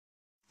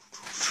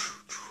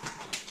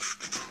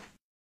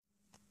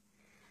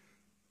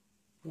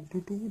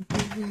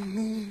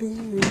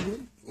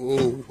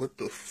Oh, what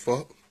the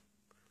fuck?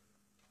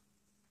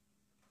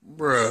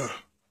 Bruh,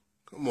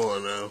 come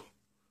on now. How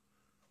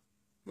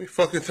many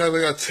fucking times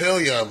I gotta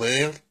tell y'all,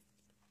 man?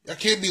 Y'all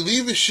can't be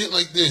leaving shit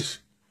like this.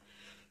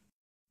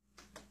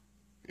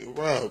 Yo,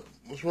 Rob,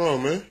 what's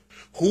wrong, man?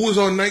 Who was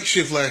on night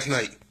shift last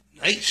night?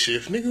 Night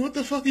shift? Nigga, what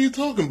the fuck are you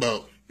talking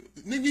about?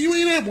 Nigga, you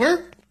ain't at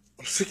work?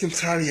 I'm sick and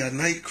tired of y'all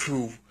night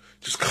crew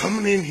just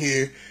coming in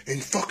here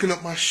and fucking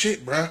up my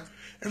shit, bruh.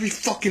 Every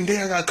fucking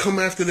day I gotta come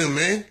after them,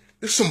 man.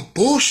 This some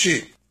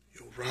bullshit.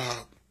 Yo,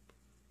 Rob,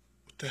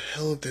 what the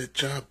hell have that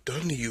job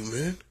done to you,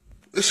 man?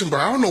 Listen, bro,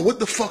 I don't know what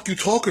the fuck you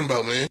talking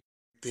about, man.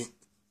 Think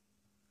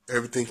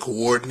everything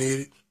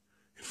coordinated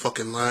and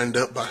fucking lined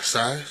up by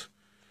size?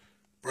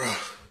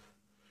 Bruh,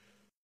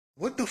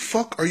 what the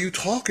fuck are you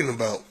talking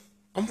about?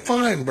 I'm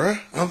fine, bruh.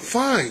 I'm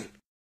fine.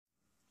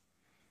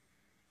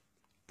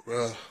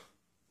 Bruh,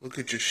 look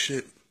at your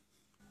shit.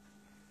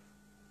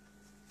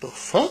 The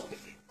fuck?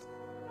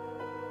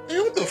 Hey,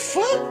 what the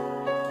fuck?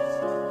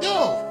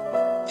 Yo!